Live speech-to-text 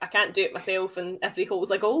can't do it myself, and every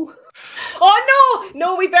hole's a goal. Oh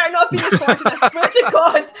no, we better not be recording. I swear to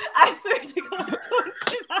God, don't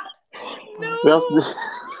do that. No.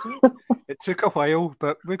 It took a while,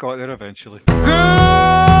 but we got there eventually. Good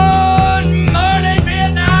morning,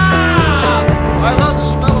 Vietnam! I love the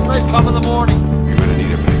smell of napalm in the morning. You're gonna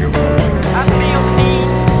need a bigger boat. I feel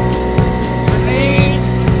the need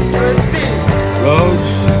for speed. Roads?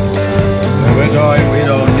 Where we're going, we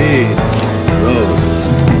don't need roads.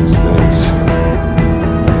 Snakes.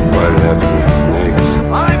 Why did it have to be snakes?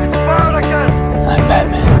 I'm Spartacus! I'm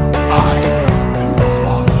Batman. I am the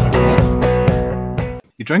Father.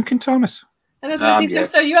 You drinking, Thomas? And I was going to say,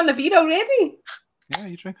 Sister, are you on the beer already? Yeah,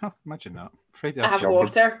 you drink. Huh? Imagine that. Friday I have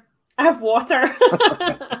water. I've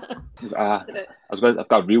got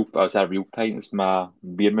a real pint. It's my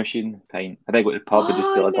beer machine pint. I think I go to the pub and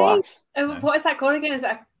just steal a glass. Nice. What is that called again? Is it?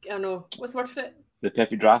 I don't know. What's the word for it? The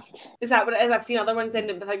Perfect Draft. Is that what it is? I've seen other ones in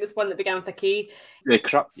it, but I think there's one that began with a K. The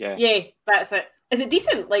Krupp, yeah. Yeah, that's it. Is it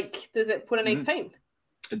decent? Like, does it pour a nice pint?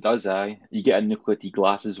 It does, aye. You get a nucleated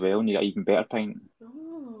glass as well, and you get an even better pint.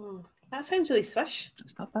 Oh, that sounds really swish.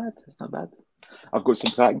 It's not bad. I've got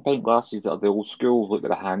some cracking pint glasses that are the old school, look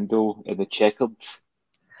at the handle and the checkered.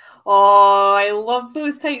 Oh, I love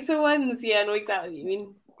those types of ones. Yeah, I know exactly what you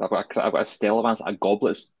mean. I've got a Stella one, it's like a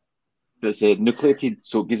goblet that's nucleated,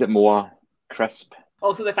 so it gives it more crisp.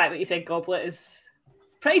 Also, the fact that you said goblet it's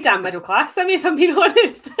pretty damn middle class, I mean, if I'm being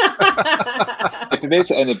honest. If it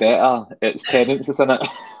makes it any better, it's Tennent's that's in it.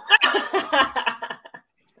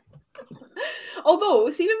 Although,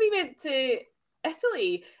 see, when we went to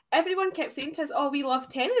Italy, everyone kept saying to us, "Oh, we love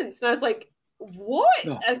Tennent's," and I was like, "What?"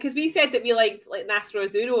 Because we said that we liked like Nastro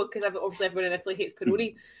Azzurro, because obviously everyone in Italy hates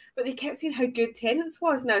Peroni, but they kept saying how good Tennent's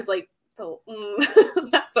was, and I was like, oh,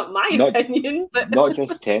 "That's not my opinion." But not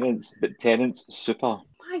just Tennent's, but Tennent's Super.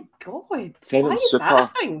 My God, Tennent's why is Super, that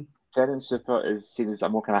a thing? Tennent's Super is seen as a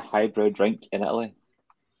more kind of highbrow drink in Italy.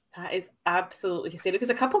 That is absolutely hysterical, because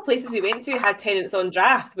a couple of places we went to had Tennent's on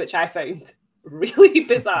draft, which I found really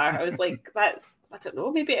bizarre. I was like, I don't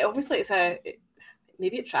know, maybe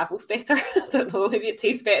it travels better. I don't know, maybe it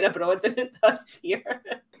tastes better abroad than it does here.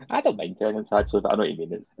 I don't mind Tennent's actually, but I know what you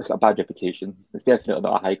mean. It's got a bad reputation. It's definitely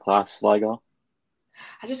not a high class lager.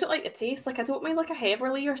 I just don't like the taste. Like, I don't mind like a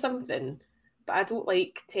Heverlee or something, but I don't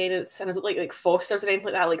like Tennent's, and I don't like Foster's or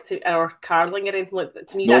anything like that, or Carling or anything like that.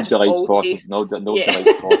 To me, that just all tastes... No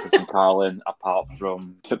delights Foster's and Carling, apart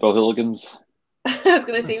from football hooligans. I was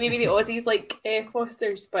going to say maybe the Aussies like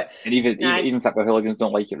Foster's, but and even football hooligans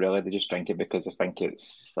don't like it really. They just drink it because they think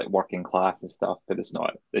it's like working class and stuff, but it's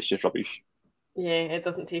not. It's just rubbish. Yeah, it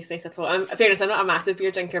doesn't taste nice at all. In fairness, I'm not a massive beer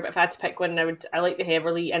drinker, but if I had to pick one, I like the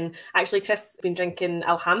Heverlee. And actually, Chris has been drinking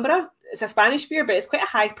Alhambra. It's a Spanish beer, but it's quite a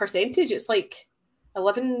high percentage. It's like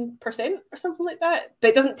 11% or something like that. But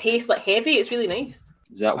it doesn't taste like heavy. It's really nice.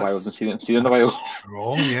 Is that why I haven't seen it in a while?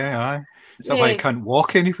 Strong, yeah, aye. Is that why I can't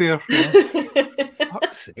walk anywhere?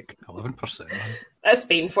 Fuck's sake, 11%. That's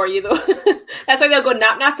Spain for you, though. That's why they'll go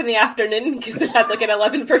nap in the afternoon, because they had like an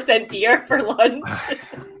 11% beer for lunch.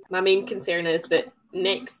 My main concern is that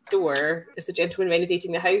next door there's a gentleman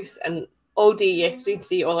renovating the house, and all day yesterday and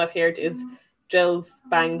today all I've heard is drills,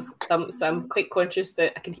 bangs, thumps. I'm quite conscious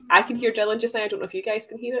that I can hear drilling just now. I don't know if you guys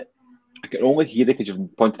can hear it. I can only hear it because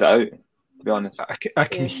you've pointed it out, to be honest. I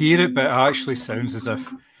can hear it, but it actually sounds as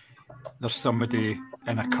if there's somebody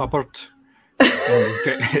in a cupboard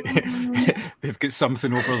and they've got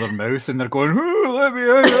something over their mouth and they're going, "Oh, let me."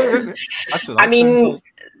 That's what that sounds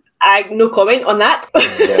like. No comment on that.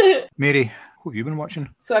 Yeah. Mary, what have you been watching?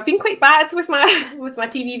 So I've been quite bad with my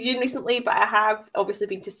TV viewing recently, but I have obviously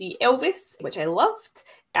been to see Elvis, which I loved,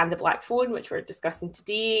 and The Black Phone, which we're discussing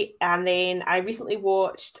today. And then I recently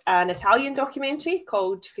watched an Italian documentary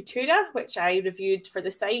called Futura, which I reviewed for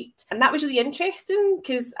the site. And that was really interesting,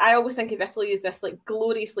 because I always think of Italy as this like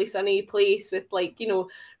gloriously sunny place with like, you know,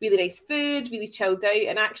 really nice food, really chilled out.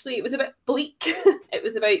 And actually it was a bit bleak. It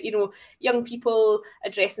was about, you know, young people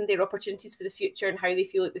addressing their opportunities for the future and how they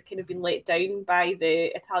feel like they've kind of been let down by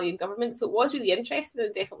the Italian government. So it was really interesting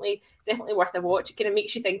and definitely worth a watch. It kind of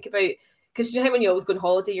makes you think about, because you know how when you always go on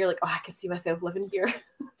holiday, you're like, oh, I can see myself living here.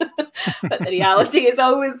 But the reality is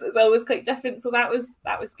always quite different. So that was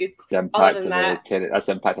good. That's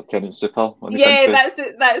the impact of Tennent's Super. Yeah,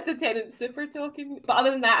 that's the Tennent's Super talking. But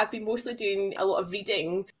other than that, I've been mostly doing a lot of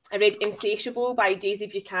reading. I read Insatiable by Daisy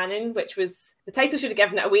Buchanan, which was, the title should have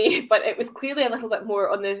given it away, but it was clearly a little bit more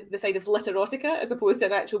on the side of literotica as opposed to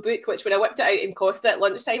an actual book, which when I whipped it out in Costa at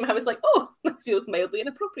lunchtime, I was like, oh, this feels mildly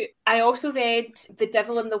inappropriate. I also read The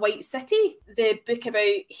Devil in the White City, the book about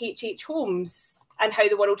H.H. Holmes and how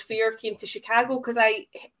the World Fair came to Chicago, because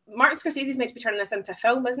Martin Scorsese's meant to be turning this into a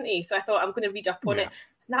film, isn't he? So I thought I'm going to read up on it.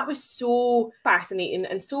 And that was so fascinating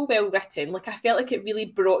and so well written. Like, I felt like it really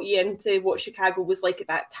brought you into what Chicago was like at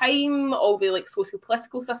that time, all the like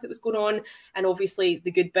socio-political stuff that was going on, and obviously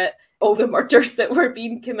the good bit, all the murders that were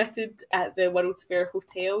being committed at the World's Fair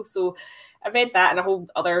Hotel. So I read that and a whole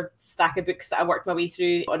other stack of books that I worked my way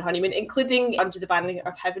through on honeymoon, including Under the Banner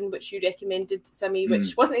of Heaven, which you recommended, Simi,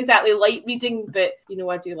 which wasn't exactly light reading, but, you know,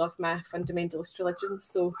 I do love my fundamentalist religions,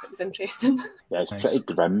 so it was interesting. Yeah, it's pretty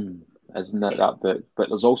grim, isn't it, that book? But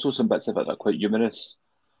there's also some bits of it that are quite humorous,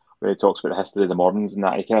 where it talks about the history of the Mormons and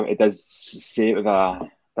that. It does say it with a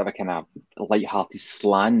kind of light-hearted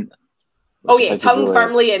slant. Oh yeah, tongue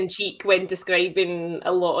firmly in cheek when describing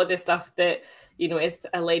a lot of the stuff that, you know, is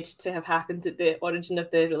alleged to have happened at the origin of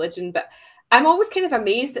the religion. But I'm always kind of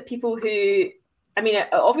amazed at people who, I mean, it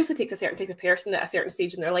obviously takes a certain type of person at a certain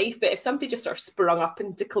stage in their life, but if somebody just sort of sprung up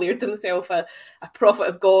and declared themselves a prophet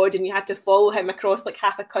of God and you had to follow him across like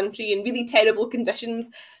half a country in really terrible conditions,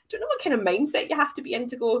 I don't know what kind of mindset you have to be in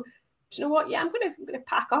to go, do you know what? Yeah, I'm going to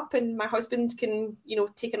pack up and my husband can, you know,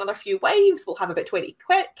 take another few wives. We'll have about 20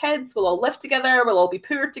 kids. We'll all live together. We'll all be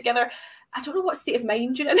poor together. I don't know what state of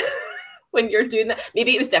mind you're in when you're doing that.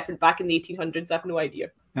 Maybe it was different back in the 1800s. I have no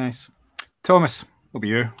idea. Nice. Thomas, what about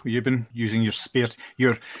you? Have you been using your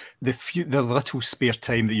the little spare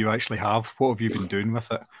time that you actually have? What have you been doing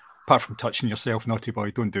with it? Apart from touching yourself, naughty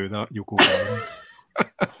boy, don't do that. You'll go blind.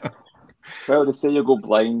 Well, they say you'll go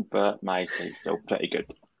blind, but my eyesight's still pretty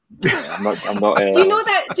good. I'm not. Do you know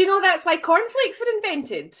that? Do you know that's why cornflakes were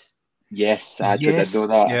invented? Yes, I did know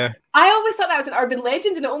that. Yeah. I always thought that was an urban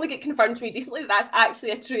legend, and it only got confirmed to me recently that that's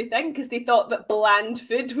actually a true thing, because they thought that bland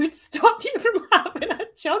food would stop you from having a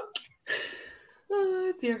chunk.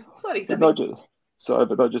 Oh dear, sorry, Simi. But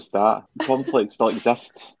not just that. Cornflakes still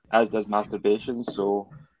exist, as does masturbation. So,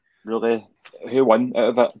 really, who won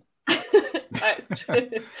out of it? That's true.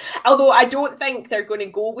 Although I don't think they're going to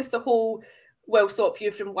go with the whole "will stop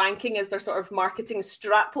you from wanking" as their sort of marketing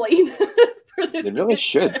strapline. They really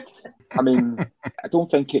should. I mean, I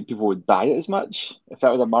don't think people would buy it as much if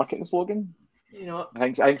that was a marketing slogan. You know,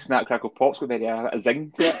 I think Snap Crackle Pops would maybe have a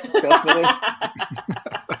zing to it, personally.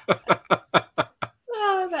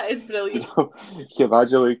 Oh, that is brilliant. Can you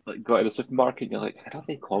imagine, like, go to the supermarket and you're like, I don't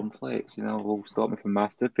think cornflakes, you know, will stop me from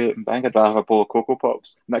masturbating. Bang, I'd rather have a bowl of Cocoa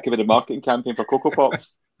Pops. And that could be the marketing campaign for Cocoa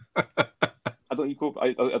Pops. I don't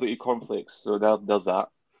eat cornflakes, so there's that.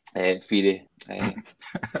 Theory.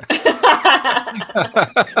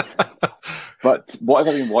 But what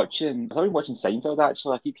have I been watching? I've been watching Seinfeld,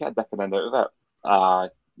 actually. I keep kind of dipping in and out of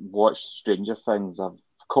it. Watched Stranger Things. I've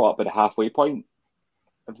caught up at the halfway point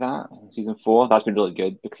of that, season 4. That's been really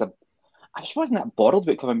good because I just wasn't that bothered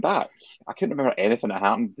about coming back. I couldn't remember anything that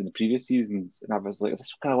happened in the previous seasons, and I was like, this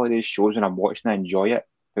is kind of one of these shows when I'm watching, I enjoy it.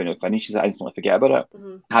 When it finishes, I instantly forget about it.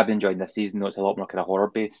 Mm-hmm. I have been enjoying this season, though it's a lot more kind of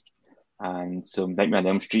horror based. And so Nightmare on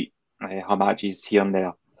Elm Street, homages here and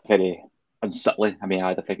there, very unsubtly. I mean,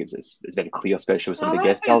 I think it's very clear, especially with some of the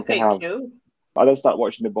guest stars they have. Cool. I did start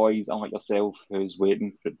watching The Boys, unlike yourself, who's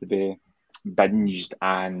waiting for it to be binged.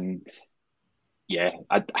 And yeah,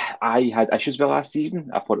 I had issues with last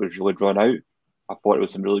season. I thought it was really drawn out. I thought it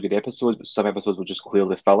was some really good episodes, but some episodes were just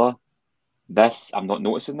clearly filler. This, I'm not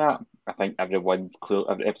noticing that. I think every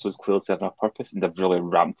episode's clearly serving a purpose, and they've really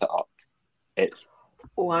ramped it up. It's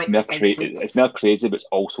more crazy, but it's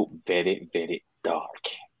also very, very dark.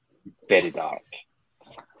 Very dark.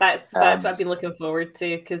 That's what I've been looking forward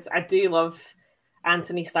to, because I do love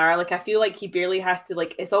Anthony Starr. Like, I feel like he barely has to,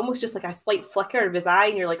 like, it's almost just like a slight flicker of his eye,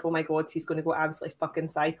 and you're like, oh my god, he's going to go absolutely fucking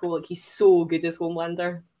psycho. Like, he's so good as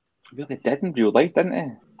Homelander. He really did in real life, didn't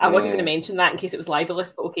he? I wasn't going to mention that in case it was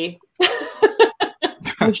libelous, but okay.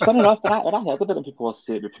 It's funny enough, when I heard about it, people are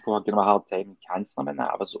giving him a hard time cancelling him and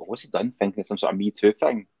that. I was, what's he done? Thinking it's some sort of Me Too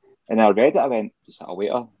thing. And then I read it, I went, just a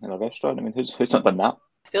waiter in a restaurant. I mean, who's not done that?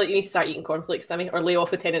 I feel like you need to start eating cornflakes, Sammy, or lay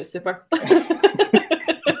off Lieutenant Super.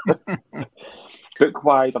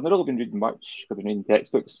 Book-wise, I've not really been reading much. I've been reading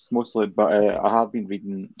textbooks mostly, but I have been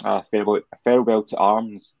reading Farewell to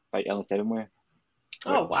Arms by Ernest Hemingway.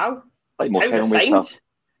 Oh, wow. Like most How Hemingway refined. stuff.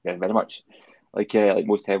 Yeah, very much. Like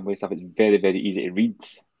most Hemingway stuff, it's very, very easy to read,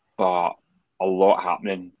 but a lot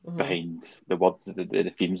happening behind the words,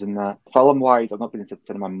 the themes in that. Film-wise, I've not been into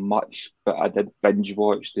cinema much, but I did binge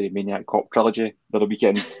watch the Maniac Cop trilogy the other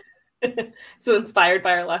weekend. So inspired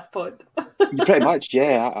by our last pod. Pretty much,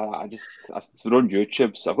 yeah. So they're on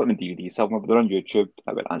YouTube, so I've got them in DVD somewhere, but they're on YouTube.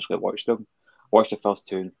 I went and actually watched them. Watched the first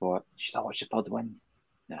two and thought, should I watch the third one?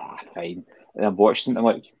 Nah, fine. And I watched them and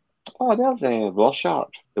I'm like, oh, there's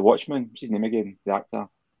Rorschach, the Watchman. What's his name again? The actor.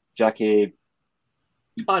 Jackie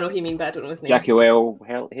Oh, I know who you mean, but I don't know his name. Jackie Haley.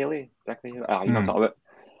 Jackie Haley. You know what I'm talking about.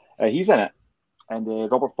 He's in it. And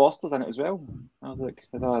Robert Foster's in it as well. I was like,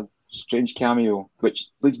 a strange cameo, which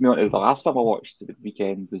leads me on to the last film I watched at the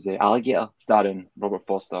weekend was Alligator, starring Robert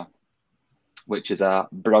Foster, which is a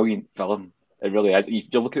brilliant film. It really is.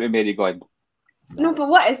 You're looking at me, Mary, going, No, but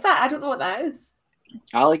what is that? I don't know what that is.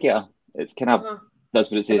 Alligator. It's kind of,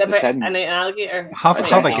 that's what it says. Is it The about tin. an alligator? Have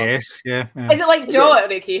a guess, yeah. Is it like Jaw?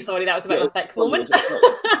 Okay, sorry, that was a bit of a thick moment.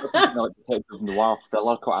 It's like a detective noir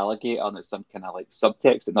thriller called Alligator, and it's some kind of like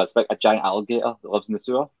subtext. And it's like a giant alligator that lives in the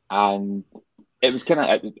sewer, and it was kind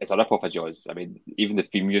of it's a rip off of Jaws. I mean, even the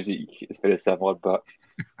theme music is very similar. But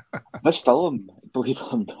this film, believe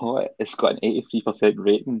it or not, it's got an 83%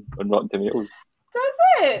 rating on Rotten Tomatoes. Does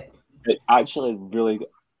it? It's actually really.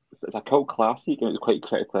 It's a cult classic and it was quite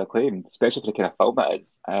critically acclaimed, especially for the kind of film it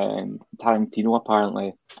is. And Tarantino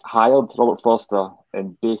apparently hired Robert Foster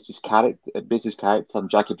and based his character on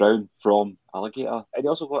Jackie Brown from Alligator. And he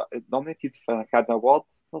also got nominated for an Academy Award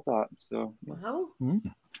for that. So Wow.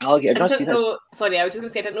 Alligator. I just didn't know. Sorry, I was just going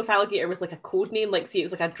to say I didn't know if alligator was like a code name, like see it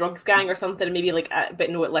was like a drugs gang or something, and maybe like, but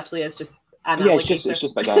no, it literally is just an alligator. It's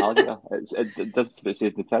just like an alligator. It does what it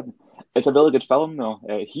says in the tin. It's a really good film though.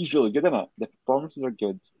 He's really good in it. The performances are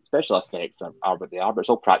good. Special effects are what they are, but it's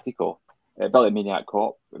all practical. Billy Maniac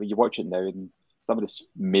Cop. I mean, you watch it now, and some of the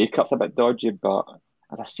makeup's a bit dodgy, but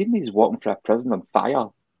as I've seen he's walking through a prison on fire.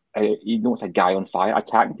 It's a guy on fire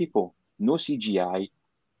attacking people. No CGI,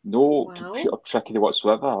 no computer trickery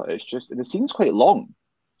whatsoever. It's just, and the scene's quite long,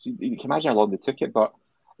 so you can imagine how long they took it. But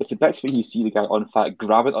it's the bits where you see the guy on fire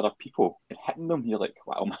grabbing other people and hitting them. You're like,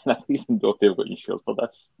 wow, man, I don't even know if they've got insurance for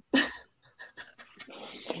this.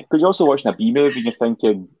 Because you're also watching a B movie and you're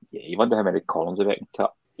thinking, yeah, you wonder how many corners of it can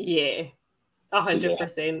cut. Yeah,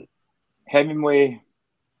 100%. Hemingway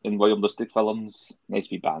in William Lustig films, nice to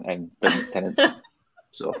be banned in Tenants.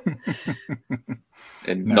 So,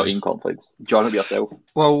 and not even conflicts. John, about yourself?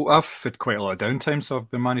 Well, I've had quite a lot of downtime, so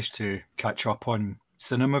I've managed to catch up on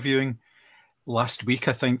cinema viewing. Last week,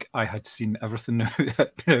 I think I had seen everything out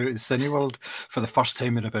at Cineworld for the first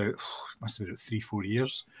time in about, must have been 3-4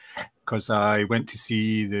 years, because I went to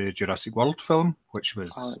see the Jurassic World film, which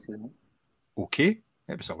was okay.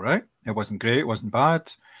 It was all right. It wasn't great. It wasn't bad.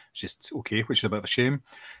 It's just okay, which is a bit of a shame.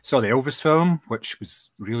 Saw the Elvis film, which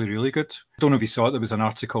was really, really good. I don't know if you saw it. There was an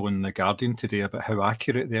article in The Guardian today about how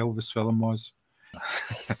accurate the Elvis film was.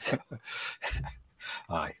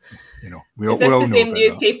 Aye, we all is this know the same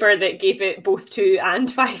newspaper that gave it both 2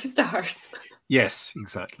 and 5 stars? Yes,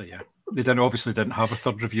 exactly. Yeah, they obviously didn't have a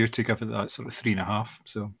third review to give it that sort of 3.5.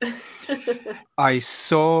 So, I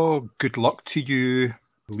saw Good Luck to You,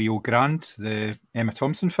 Leo Grande, the Emma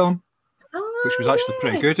Thompson film, which was actually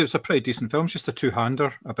pretty good. It was a pretty decent film. It's just a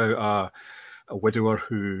two-hander about a widower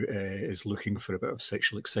who is looking for a bit of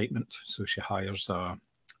sexual excitement, so she hires a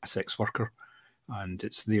sex worker, and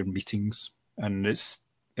it's their meetings. And it's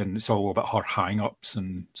all about her hang-ups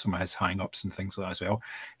and some of his hang-ups and things like that as well.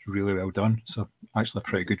 It's really well done. So actually a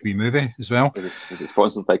pretty good wee movie as well. Was it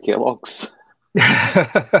sponsored by Kellogg's? There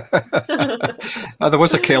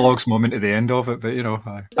was a Kellogg's moment at the end of it, but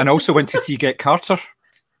And I also went to see Get Carter,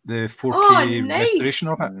 the 4K restoration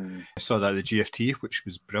of it. I saw that at the GFT, which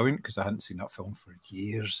was brilliant because I hadn't seen that film for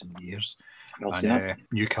years and years. And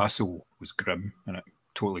Newcastle was grim in it.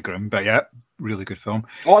 Totally grim, but yeah, really good film.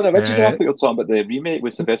 Oh, the original, I thought you were talking about the remake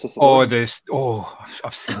with Sylvester Stallone.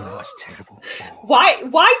 I've seen that. That's terrible. Why do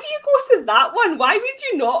you go to that one? Why would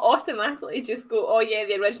you not automatically just go, oh yeah,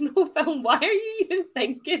 the original film? Why are you even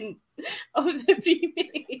thinking of the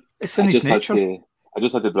remake? It's in his nature. I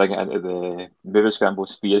just had to bring it into the movie scramble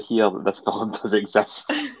sphere here that this film does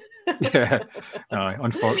exist. Yeah,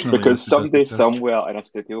 unfortunately. Because someday, somewhere in a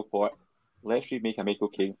studio thought, let's remake a Michael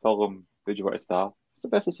Caine film. Who do you want to star?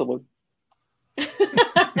 Sylvester Stallone.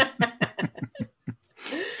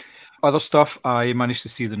 Other stuff, I managed to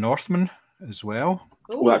see The Northman as well.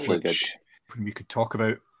 Oh, that's really good. We could talk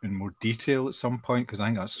about in more detail at some point, because I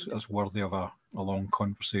think that's worthy of a long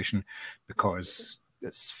conversation, because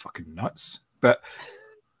it's fucking nuts. But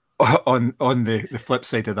on the flip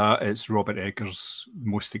side of that, it's Robert Eggers'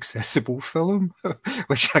 most accessible film,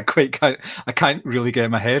 which I can't really get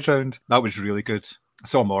my head around. That was really good. I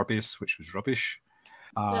saw Morbius, which was rubbish.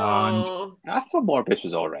 And I thought Morbius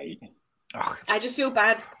was all right. I just feel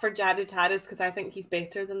bad for Jared Harris because I think he's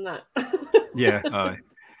better than that. Yeah,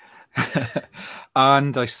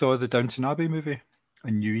 And I saw the Downton Abbey movie,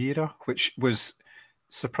 A New Era, which was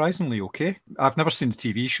surprisingly okay. I've never seen the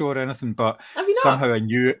TV show or anything, but Have you not? somehow I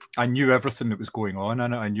knew everything that was going on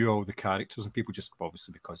in it. I knew all the characters, and people just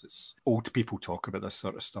obviously because it's old people talk about this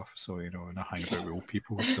sort of stuff. So and I hang about with old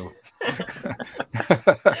people. So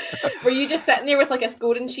Were you just sitting there with like a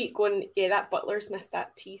scoring sheet going, yeah, that butler's missed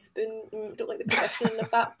that teaspoon. Don't like the positioning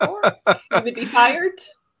of that fork. You would be fired.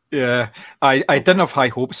 Yeah, I didn't have high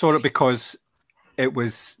hopes for it because it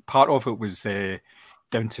was part of it was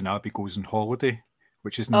Downton Abbey goes on holiday,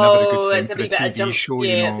 which is never a good sign for a TV show.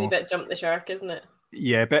 Yeah, it's a bit jump the shark, isn't it?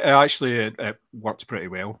 Yeah, but it worked pretty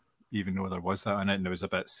well, even though there was that in it, and there was a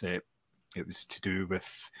bit set. It was to do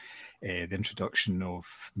with the introduction of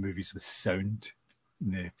movies with sound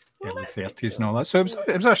in the early 30s and all that. So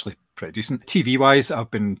it was actually pretty decent. TV wise, I've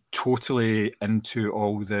been totally into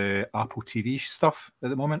all the Apple TV stuff at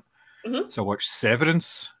the moment. Mm-hmm. So I watched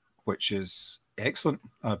Severance, which is excellent.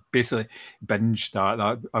 I basically binged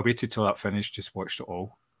that. I waited till that finished, just watched it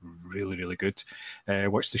all. Really, really good.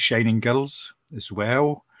 Watched The Shining Girls as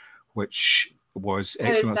well, which was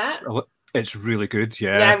excellent. It's really good,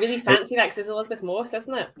 yeah. Yeah, I really fancy that because it's Elizabeth Moss,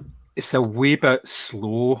 isn't it? It's a wee bit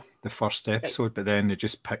slow, the first episode, but then it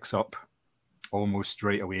just picks up almost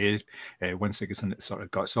right away once it gets into the sort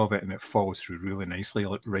of guts of it, and it follows through really nicely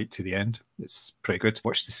right to the end. It's pretty good.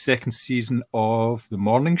 Watched the second season of The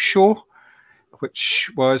Morning Show, which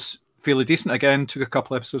was fairly decent. Again, took a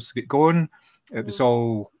couple episodes to get going. It was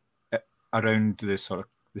all around the start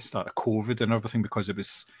of COVID and everything because it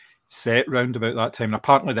was set round about that time. And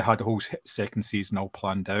apparently they had the whole second season all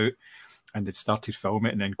planned out and they'd started filming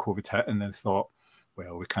it, and then COVID hit, and they thought,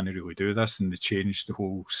 well, we can't really do this, and they changed the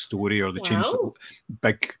whole story, or they changed the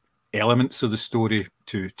big elements of the story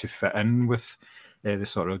to fit in with the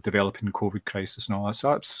sort of developing COVID crisis and all that.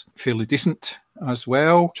 So that's fairly decent as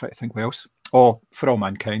well. Try to think what else. Oh, For All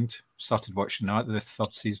Mankind. Started watching that, the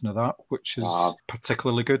third season of that, which is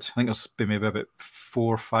particularly good. I think there's been maybe about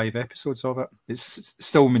 4 or 5 episodes of it. It's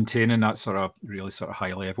still maintaining that sort of really sort of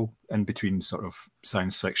high level in between sort of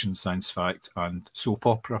science fiction, science fact, and soap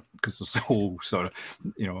opera, because there's a whole sort of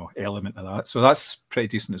element of that. So that's pretty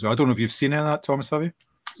decent as well. I don't know if you've seen any of that, Thomas, have you?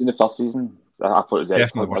 Seen the first season. I thought it was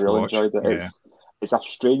excellent. I really enjoyed it. Yeah. It's a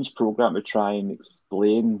strange program to try and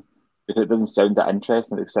explain because it doesn't sound that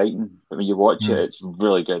interesting and exciting, but when you watch it, it's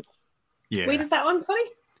really good. Yeah. Where is that on? Sorry,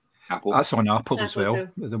 Apple. That's on Apple as well at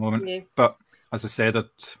the moment. Yeah. But as I said,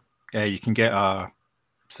 you can get a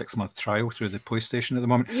 6-month trial through the PlayStation at the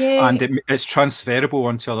moment, and it's transferable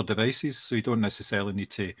onto other devices, so you don't necessarily need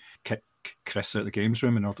to kick Chris out of the games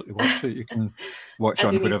room in order to watch it. You can watch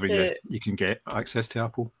on wherever you can get access to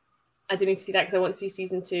Apple. I do need to see that because I want to see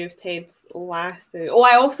season 2 of Ted's Lasso. Oh,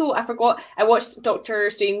 I forgot. I watched Doctor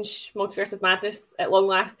Strange Multiverse of Madness at long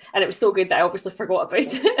last, and it was so good that I obviously forgot about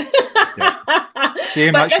it. Yeah.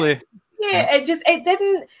 Same, actually. It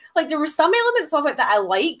didn't, like, there were some elements of it that I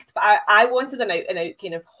liked, but I wanted an out-and-out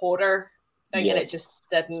kind of horror thing, and it just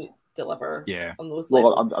didn't deliver on those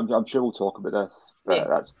levels. Well, I'm sure we'll talk about this, but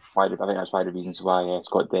that's why I think that's one of the reasons why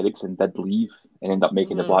Scott Derrickson did leave and end up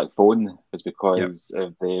making the Black Phone, is because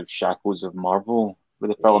of the shackles of Marvel with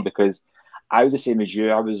the film. Because I was the same as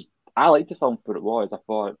you. I liked the film for what it was. I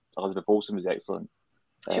thought Elizabeth Olsen was excellent.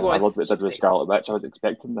 She was. I loved what it did with Scarlet Witch. I was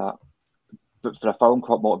expecting that. But for a film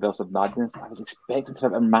called Multiverse of Madness, I was expecting to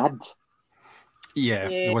have been mad. Yeah,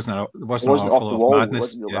 it wasn't an awful lot of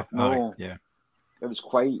madness. It was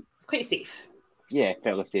quite... It's quite safe. Yeah,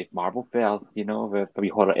 fairly safe Marvel fare, with a wee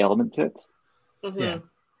horror element to it. Mm-hmm. Yeah.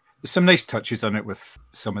 There's some nice touches on it with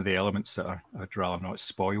some of the elements that I'd rather not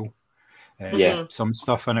spoil. Some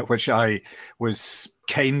stuff in it which I was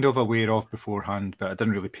kind of aware of beforehand, but I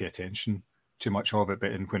didn't really pay attention too much of it.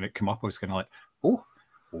 But when it came up, I was kind of like, oh,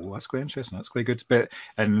 that's quite interesting. That's quite good. But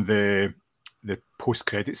in the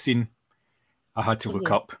post-credit scene, I had to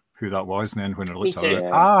look up who that was, and then when I looked at it,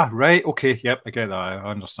 right, okay, yep, I get that. I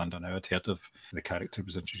understand it now. I'd heard of the character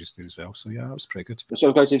was introduced to as well, so yeah, that was pretty good.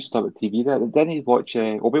 So guys, just talk about TV there. Didn't you watch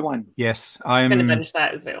Obi-Wan? Yes, I'm going to finish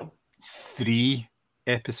that as well. 3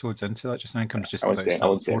 episodes into that just now. I'm just about to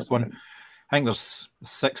start the 4th one. I think there's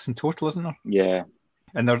 6 in total, isn't there? Yeah.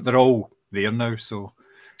 And they're all there now, so...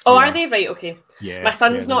 Oh, are they? Right, okay. Yeah. My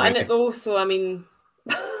son's not in it, though, so I mean...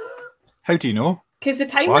 How do you know? Because the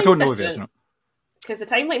timeline's I don't know if it isn't. Because the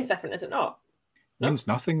timeline's different, is it not? Means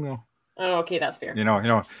nothing, though. Oh, okay, that's fair.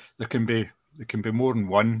 There can be more than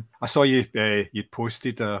one. I saw you'd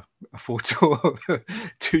posted a photo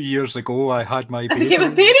 2 years ago. I had my baby. I became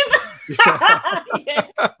a parent.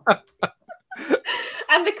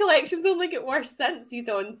 And the collection's only get worse since. He's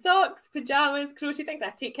on socks, pajamas, crochet things. I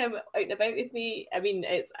take him out and about with me. I mean,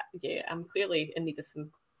 I'm clearly in need of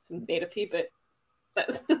some therapy, but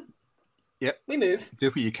that's Yep. We move. Do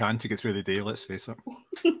what you can to get through the day, let's face it.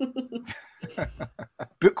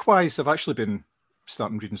 Book-wise, I've actually been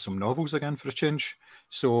starting reading some novels again for a change.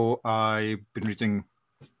 So I've been reading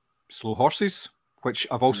Slow Horses, which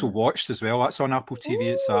I've also watched as well. That's on Apple TV.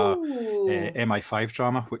 It's a MI5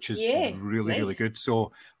 drama, which is really good.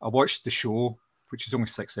 So I watched the show, which is only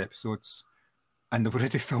 6 episodes, and they've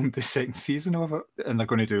already filmed the second season of it, and they're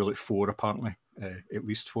going to do like 4 apparently, at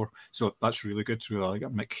least 4. So that's really good. Really like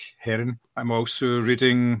it. Mick Herron. I'm also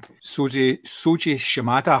reading Soji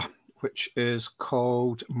Shimada, which is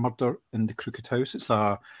called Murder in the Crooked House. It's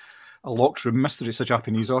a locked room mystery. It's a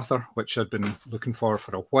Japanese author, which I'd been looking for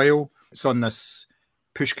a while. It's on this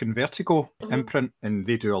Pushkin Vertigo imprint, and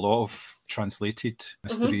they do a lot of translated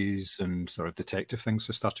mysteries and sort of detective things,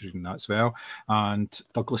 so I started reading that as well. And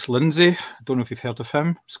Douglas Lindsay, I don't know if you've heard of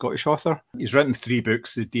him, Scottish author. He's written 3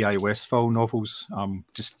 books, the D.I. Westphal novels.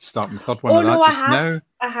 Just starting the 3rd one of that just now.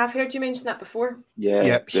 I have heard you mention that before. Yeah.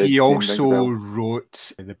 Yep, he also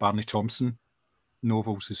wrote the Barney Thompson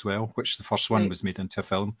novels as well, which the first one was made into a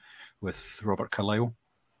film with Robert Carlyle.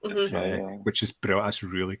 Which is brilliant. That's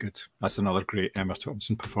really good. That's another great Emma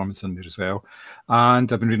Thompson performance in there as well.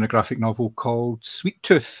 And I've been reading a graphic novel called Sweet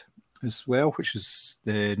Tooth as well, which is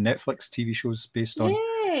the Netflix TV show's based on,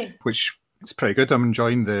 which is pretty good. I'm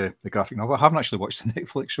enjoying the graphic novel. I haven't actually watched the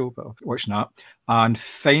Netflix show, but I'll be watching that. And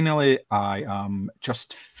finally, I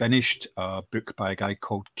just finished a book by a guy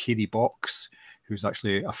called Kerry Box, who's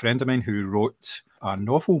actually a friend of mine who wrote a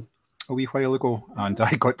novel a wee while ago, and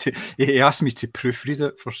he asked me to proofread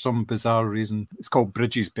it for some bizarre reason. It's called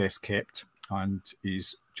Bridges Best Kept, and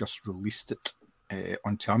he's just released it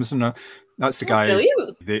onto Amazon now. That's the guy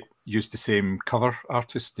that used the same cover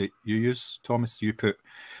artist that you use, Thomas. You put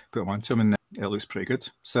them onto him, and it looks pretty good.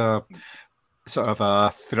 So sort of a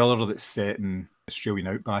thriller that's set in Australian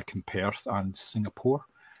outback in Perth and Singapore,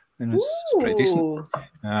 and it's pretty decent.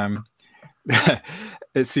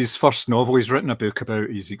 It's his first novel. He's written a book about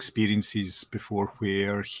his experiences before,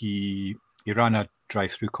 where he ran a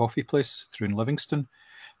drive-through coffee place through in Livingston,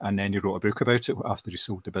 and then he wrote a book about it after he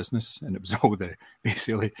sold the business, and it was all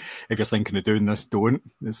basically, if you're thinking of doing this, don't.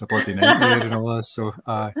 It's a bloody nightmare and all that. So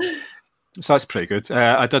that's pretty good.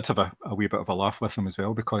 I did have a wee bit of a laugh with him as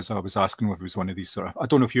well, because I was asking him if he was one of these sort of, I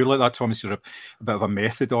don't know if you're like that, Thomas, you're a bit of a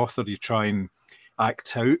method author. You try and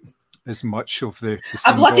act out as much of the scenes.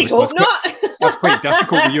 I bloody hope not. That's quite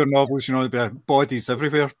difficult with your novels, you know, there are bodies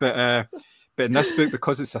everywhere. But in this book,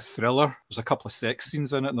 because it's a thriller, there's a couple of sex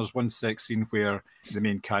scenes in it, and there's one sex scene where the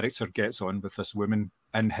main character gets on with this woman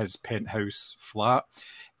in his penthouse flat,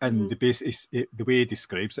 and the way he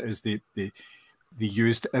describes it is they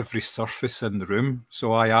used every surface in the room.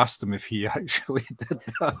 So I asked him if he actually did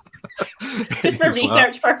that. Just for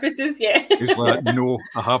research purposes, yeah. He was like, no,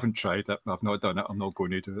 I haven't tried it. I've not done it. I'm not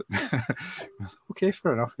going to do it. Okay,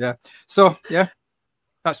 fair enough, yeah. So, yeah,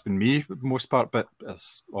 that's been me for the most part, but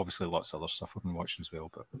there's obviously lots of other stuff I've been watching as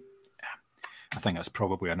well, but yeah, I think that's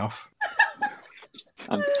probably enough.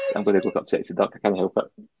 I'm going to look up Sexy Duck. I can't help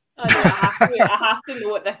it. I have to know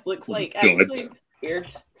what this looks like, actually.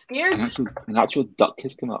 Scared. An actual duck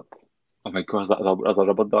has come up. Oh my god, there's a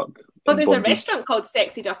rubber duck. Well, there's a restaurant called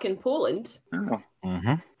Sexy Duck in Poland. Oh.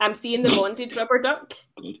 I'm seeing the bondage rubber duck.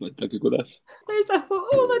 I Google this. There's a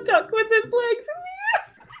photo of a duck with his legs in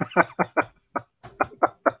the air.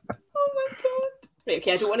 Oh my god. Right,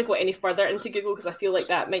 okay, I don't want to go any further into Google because I feel like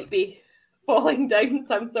that might be falling down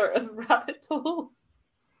some sort of rabbit hole.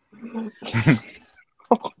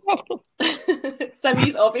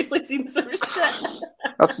 Sammy's obviously seen some shit.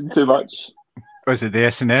 I've seen too much. Was it the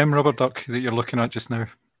S&M rubber duck that you're looking at just now?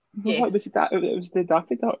 Yes. It was the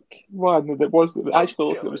Daffy Duck one. It was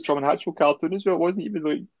actually it was from an actual cartoon as well. It wasn't even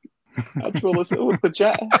like actual. It looked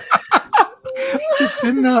legit. Just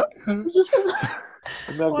seen that. And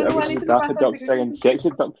then it was the Daffy Duck singing "Sexy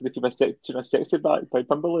Duck" to the Sexy Back by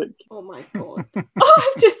Timberlake. Oh my god!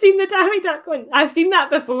 Oh, I've just seen the Daffy Duck one. I've seen that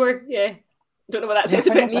before. Yeah. Don't know what that says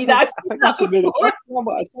about me. That I've seen that before. I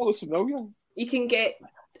thought it was familiar. You can get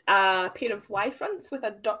a pair of Y fronts with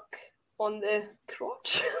a duck on the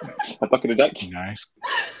crotch. A duck and a dick. Nice.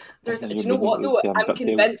 Do you know what though? I'm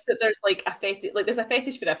convinced that there's like a fetish. Like there's a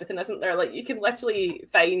fetish for everything, isn't there? Like you can literally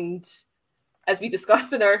find, as we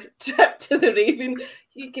discussed in our trip to the Raven,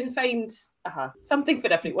 you can find something for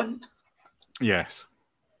everyone. Yes.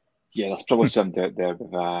 Yeah, there's probably something out there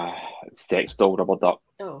with a sex doll rubber duck.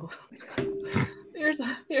 Oh.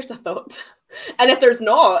 There's a thought. And if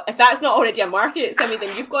that's not already a market, Sammy,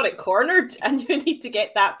 then you've got it cornered and you need to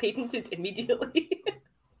get that patented immediately.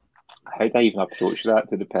 How do I even approach that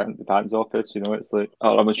to the patents office? You know, it's like,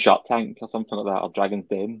 oh, I'm on Shark Tank or something like that, or Dragon's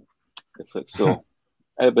Den. It's like, so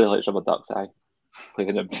everybody likes rubber ducks, play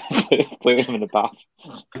them in the bath.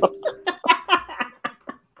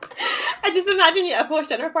 I just imagine you at a posh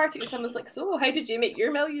dinner party and someone's like, so how did you make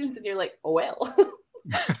your millions? And you're like, oh well,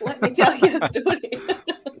 let me tell you a story.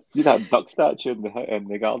 See that duck statue in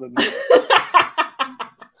the garden?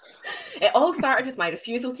 It all started with my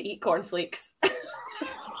refusal to eat cornflakes.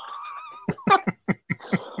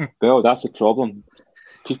 Well, that's the problem.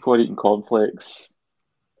 People are eating cornflakes.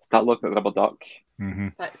 Start looking at the rubber duck. Mm-hmm.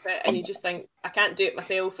 That's it. And you just think, I can't do it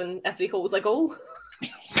myself, and every hole's a goal.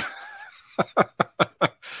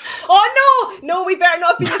 Oh no, we better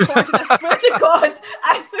not be recording. I swear to God,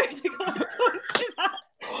 don't do that.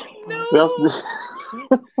 No.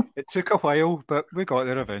 It took a while, but we got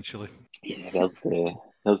there eventually. Yeah,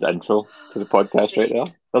 there's the intro to the podcast right there.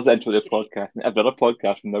 There's the intro to the podcast. And every other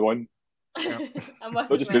podcast from now on.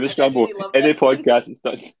 Don't just do the scramble. Any podcast is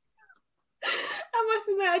done. I must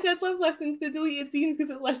admit, I did love listening to the deleted scenes because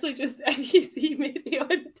it literally just said you see Mary on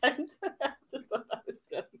Tinder. I just thought that was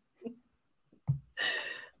brilliant.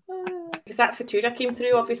 Because that Futura came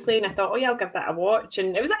through, obviously, and I thought, oh yeah, I'll give that a watch.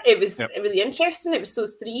 And it was really interesting. It was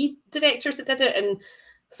those 3 directors that did it, and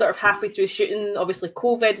sort of halfway through shooting, obviously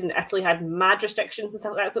COVID, and Italy had mad restrictions and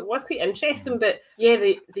stuff like that, so it was quite interesting. But yeah,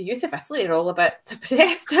 the youth of Italy are all a bit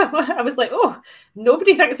depressed. I was like, oh,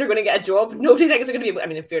 nobody thinks they're going to get a job. Nobody thinks they're going to be able. I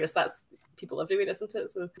mean, in fairness, that's people everywhere, isn't it?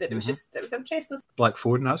 So but it was interesting. Black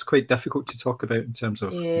Phone, that's quite difficult to talk about in terms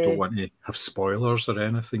of you don't want to have spoilers or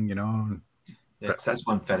anything, you know. Yeah, cause that's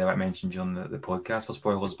one thing I mentioned during the podcast for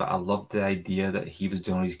spoilers, but I loved the idea that he was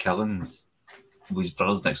doing all these killings with his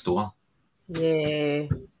brothers next door. Yeah.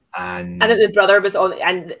 And that the brother was on,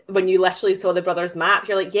 and when you literally saw the brother's map,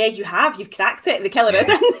 you're like, yeah, you've cracked it. The killer is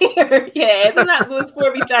in there. Yeah, isn't that those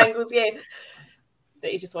 4 wee triangles? Yeah.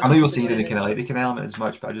 That he just I know you're saying that kind of like the kind of element as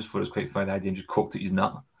much, but I just thought it was quite funny the idea and just cocked at his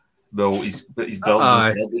nut. Well, his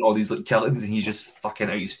brother's just all these like killings, and he's just fucking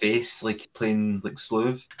out his face, like playing like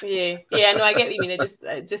sleuth. Yeah, no, I get what you mean.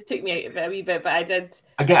 It just took me out of it a wee bit, but I did.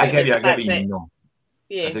 I get what you mean. No.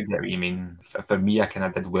 Yeah, I do get what you mean. For me, I kind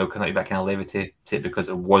of did welcome it, but kind of levity to it because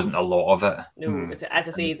there wasn't a lot of it. No, as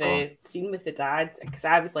I say, the scene with the dad, because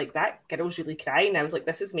I was like, that girl's really crying. I was like,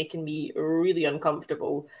 this is making me really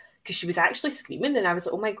uncomfortable. Because she was actually screaming, and I was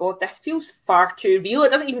like, oh my God, this feels far too real.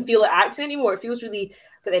 It doesn't even feel like acting anymore. It feels really...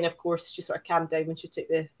 But then, of course, she sort of calmed down when she took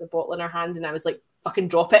the bottle in her hand, and I was like, fucking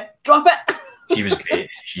drop it. She was great.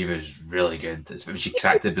 She was really good. It's when she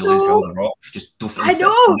cracked the village on the rock. She just I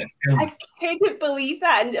know. I couldn't believe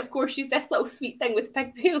that. And, of course, she's this little sweet thing with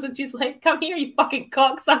pigtails, and she's like, come here, you fucking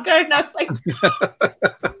cocksucker. And I was like...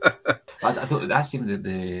 I don't. That's even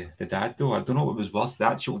the dad though. I don't know what was worse, the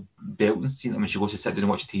actual belting scene. I mean, she goes to sit down and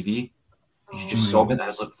watch the TV, and she's just sobbing. I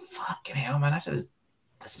was like, "Fucking hell, man! This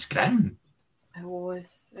is grim." It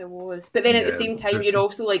was. But then at the same time, you're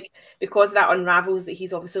also like, because that unravels that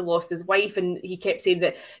he's obviously lost his wife, and he kept saying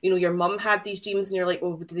that, you know, your mum had these dreams, and you're like,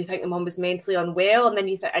 well, do they think the mum was mentally unwell? And then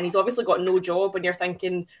and he's obviously got no job, and you're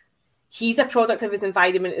thinking, he's a product of his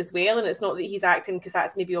environment as well, and it's not that he's acting because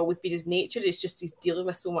that's maybe always been his nature. It's just he's dealing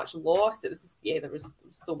with so much loss. It was there was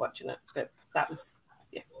so much in it, but that was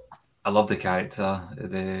I love the character,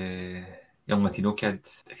 the young Latino kid.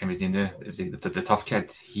 I can't remember his name now. It was the tough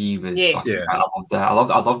kid. He was. I loved that. I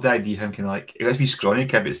loved the idea of him kind of like it was me scrawny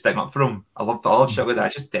kid, but sticking up for him. I love shit like that.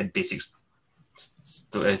 It's just dead basic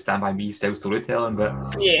Stand By Me style storytelling, but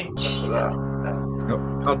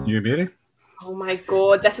Pardon you, Mary. Oh my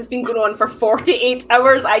God, this has been going on for 48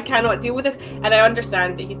 hours. I cannot deal with this. And I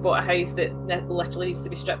understand that he's bought a house that literally needs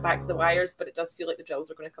to be stripped back to the wires, but it does feel like the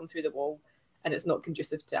drills are going to come through the wall, and it's not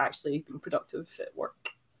conducive to actually being productive at work.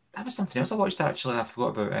 That was something else I watched actually. I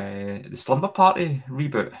forgot about the Slumber Party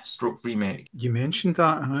reboot / remake. You mentioned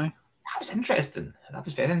that, huh? That was interesting. That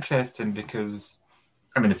was very interesting because,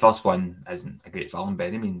 I mean, the first one isn't a great film by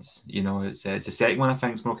any means. You know, it's the second one I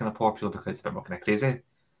think is more kind of popular because it's a bit more kind of crazy.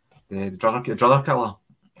 The drummer killer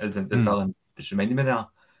is the film which reminded me there.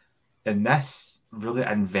 And this really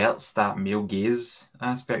inverts that male gaze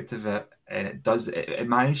aspect of it, and it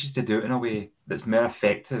manages to do it in a way that's more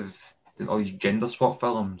effective than all these gender swap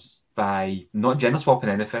films by not gender swapping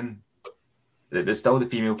anything. There's still the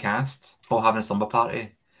female cast all having a slumber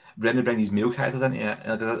party. Then bring these male characters into it,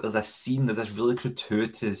 and there's this really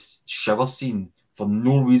gratuitous shower scene for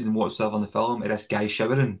no reason whatsoever in the film, this guy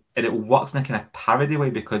showering. And it works in a kind of parody way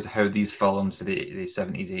because how these films for the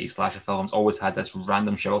 70s, 80s slasher films always had this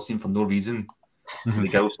random shower scene for no reason. The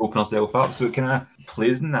girls open herself up, so it kind of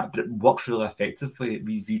plays in that, but it works really effectively.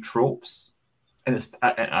 These tropes, and it's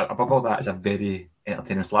above all that, it's a very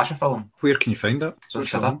entertaining slasher film. Where can you find it? So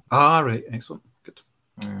Shudder. Right, excellent, good.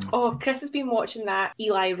 Oh, Chris has been watching that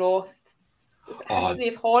Eli Roth's History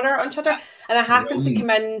of Horror on Shudder, and I happened to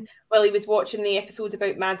come in while he was watching the episode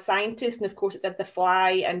about Mad Scientist, and of course it did The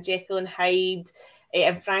Fly and Jekyll and Hyde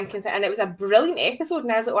and Frankenstein, and it was a brilliant episode.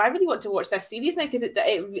 And I was like, I really want to watch this series now because I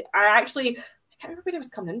can't remember where it was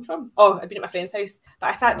coming in from. Oh, I'd been at my friend's house, but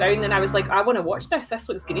I sat down and I was like, I want to watch this. This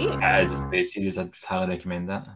looks great. It's a great series. I'd highly recommend that.